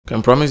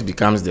Ken Promise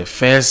becomes the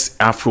first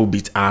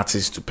afrobeat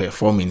artist to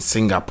perform in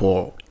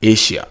Singapore,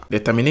 Asia.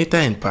 The Terminator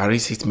and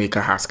Paris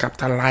hitmaker has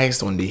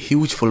capitalized on the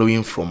huge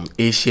following from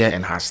Asia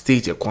and has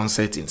staged a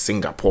concert in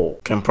Singapore.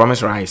 Ken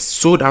Promise Rise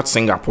sold out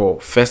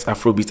Singapore, first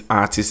afrobeat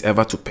artist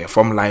ever to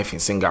perform live in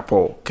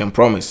Singapore. Ken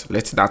Promise,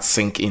 let that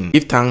sink in.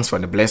 Give thanks for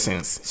the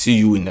blessings. See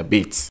you in a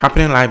bit.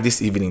 Happening live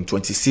this evening,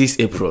 26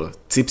 April,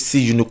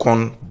 Tipsy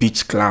Unicorn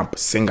Beach Club,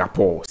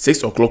 Singapore,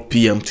 6 o'clock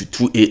p.m. to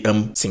 2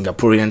 a.m.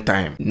 Singaporean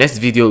time. Next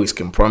video is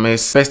Ken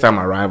Promise, first time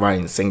arrival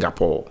in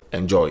Singapore.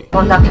 Enjoy.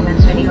 All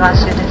documents when you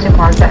last suited to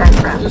mark the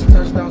aircraft. Just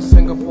touched down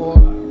Singapore,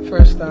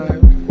 first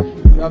time.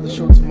 We have the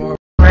show tomorrow.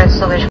 Red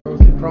Salvation.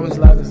 Ken Promise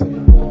live in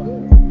Singapore.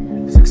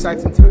 It's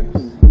exciting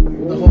times.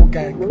 The whole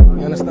gang,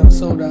 you understand,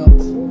 sold out.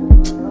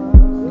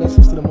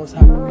 Blessings to the Most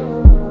High.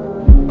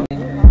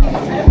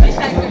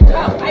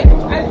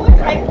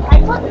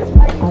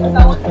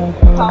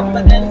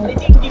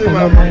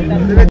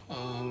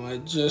 I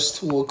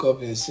just woke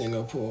up in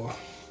Singapore.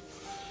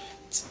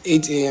 It's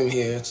 8 a.m.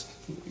 here. It'll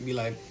be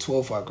like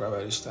 12 for Accra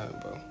by this time,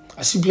 but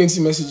I see plenty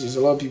of messages. A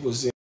lot of people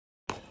say.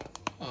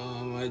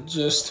 I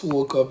just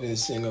woke up in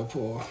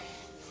Singapore.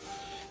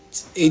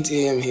 It's 8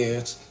 a.m. here.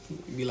 It'll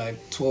be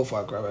like 12 for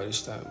Accra by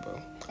this time,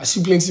 but I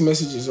see plenty of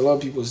messages. A lot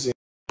of people say.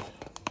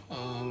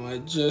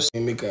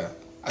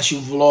 I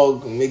should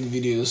vlog and make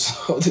videos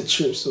of the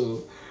trip,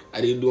 so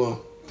I didn't do them.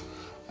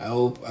 I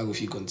hope I will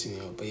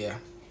continue, but yeah,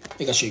 I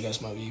think I'll show you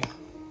guys my view.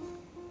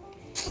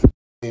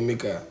 Yeah, nah, you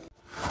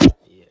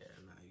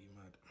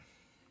mad.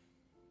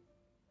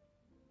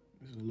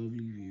 This is a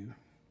lovely view.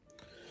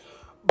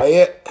 But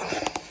yeah,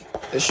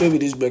 there should be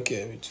this back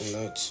here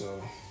tonight,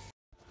 so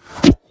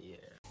yeah.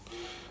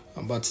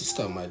 I'm about to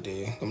start my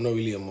day. I'm not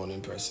really a morning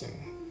person.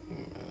 I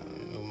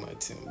know my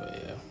team, but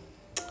yeah.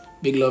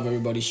 Big love,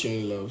 everybody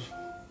showing love.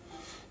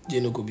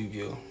 Jenoko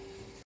Bibio.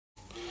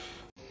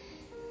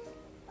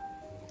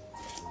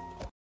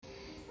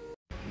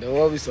 There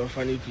will be some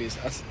funny place.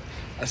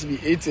 As be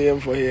 8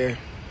 a.m. for here.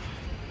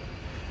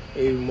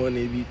 Every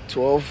morning, maybe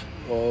 12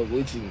 or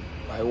waiting.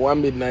 Like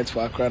 1 midnight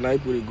for Accra, now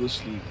people go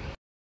sleep.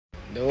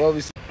 There will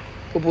be some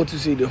people to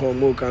see the home,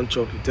 no can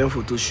chop, 10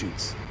 photo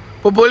shoots.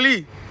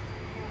 Popoli!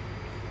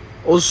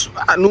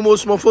 No more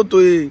small photo.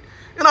 You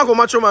know, go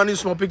match my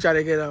small picture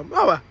again.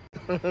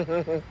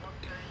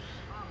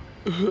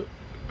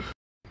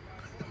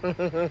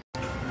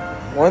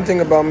 One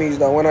thing about me is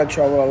that when I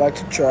travel, I like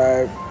to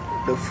try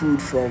the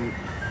food from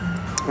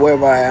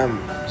wherever I am.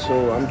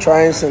 So I'm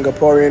trying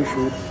Singaporean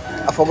food.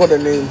 I forgot the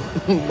name.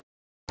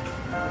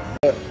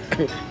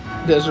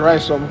 There's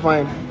rice, so I'm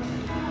fine.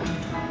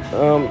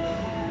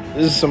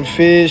 This is some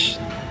fish.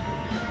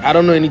 I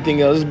don't know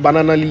anything else. This is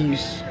banana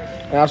leaves.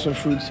 I have some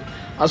fruits.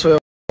 As for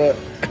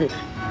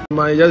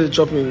my just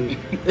chopping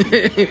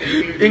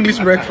English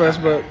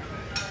breakfast, but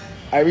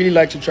I really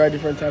like to try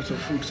different types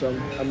of food, so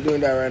I'm doing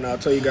that right now. I'll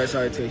tell you guys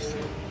how it tastes.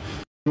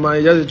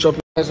 My just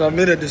chopping. So I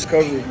made a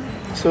discovery.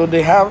 So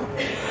they have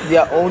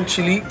their own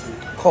chili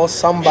called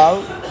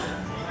sambal.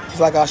 It's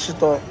like a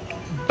shit of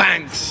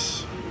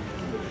bangs,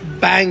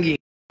 banging.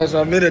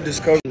 So I made a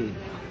discovery.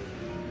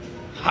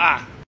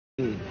 Ha.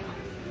 I'm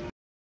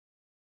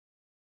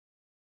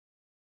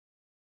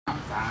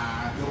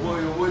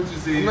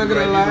not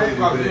gonna lie,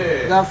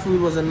 that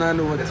food was a 9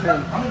 over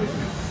 10.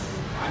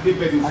 I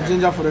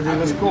ginger for the day.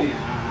 Let's go.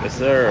 Yes,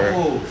 sir.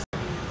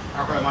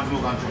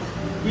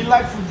 We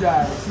like food,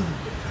 guys.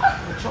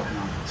 For chop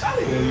now.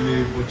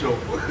 Charlie. For chop.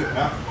 For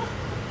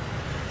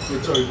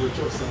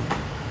chop, son.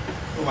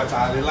 Oh my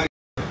child, they like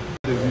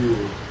the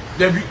view.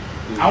 The view.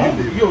 I want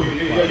to yo.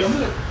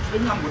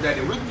 I'm good at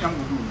it. What am I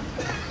do?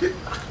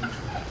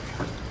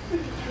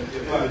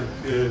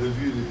 The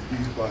view, the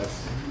big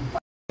pass.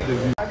 The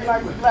view.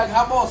 Like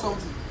how about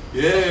something?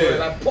 Yeah.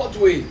 Like pot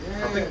way.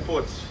 Yeah. I think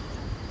pot.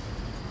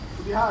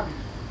 To be happy.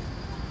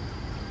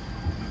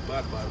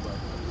 Bad.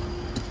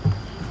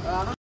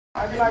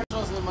 I be like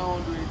trust in my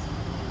own way.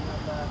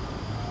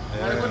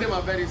 I go to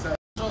my very side.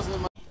 Trust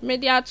in my.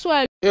 Media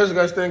 12. Yes,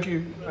 guys, thank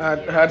you. I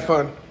had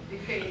fun.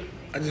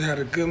 I just had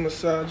a good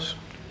massage.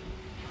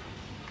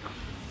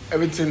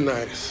 Everything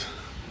nice.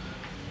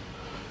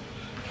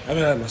 I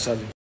haven't had a massage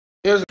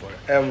in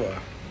forever.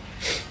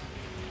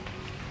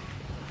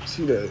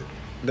 See the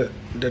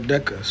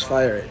deck is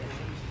firing.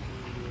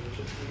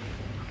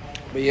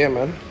 But yeah,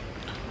 man.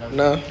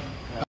 Now,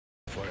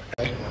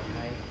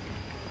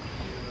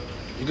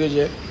 you good,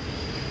 yeah?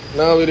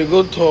 Now we're gonna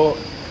go to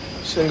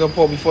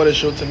Singapore before the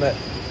show tonight.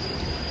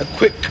 A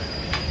quick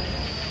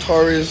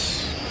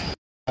tourist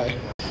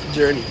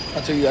journey.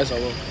 I'll tell you guys how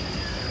long.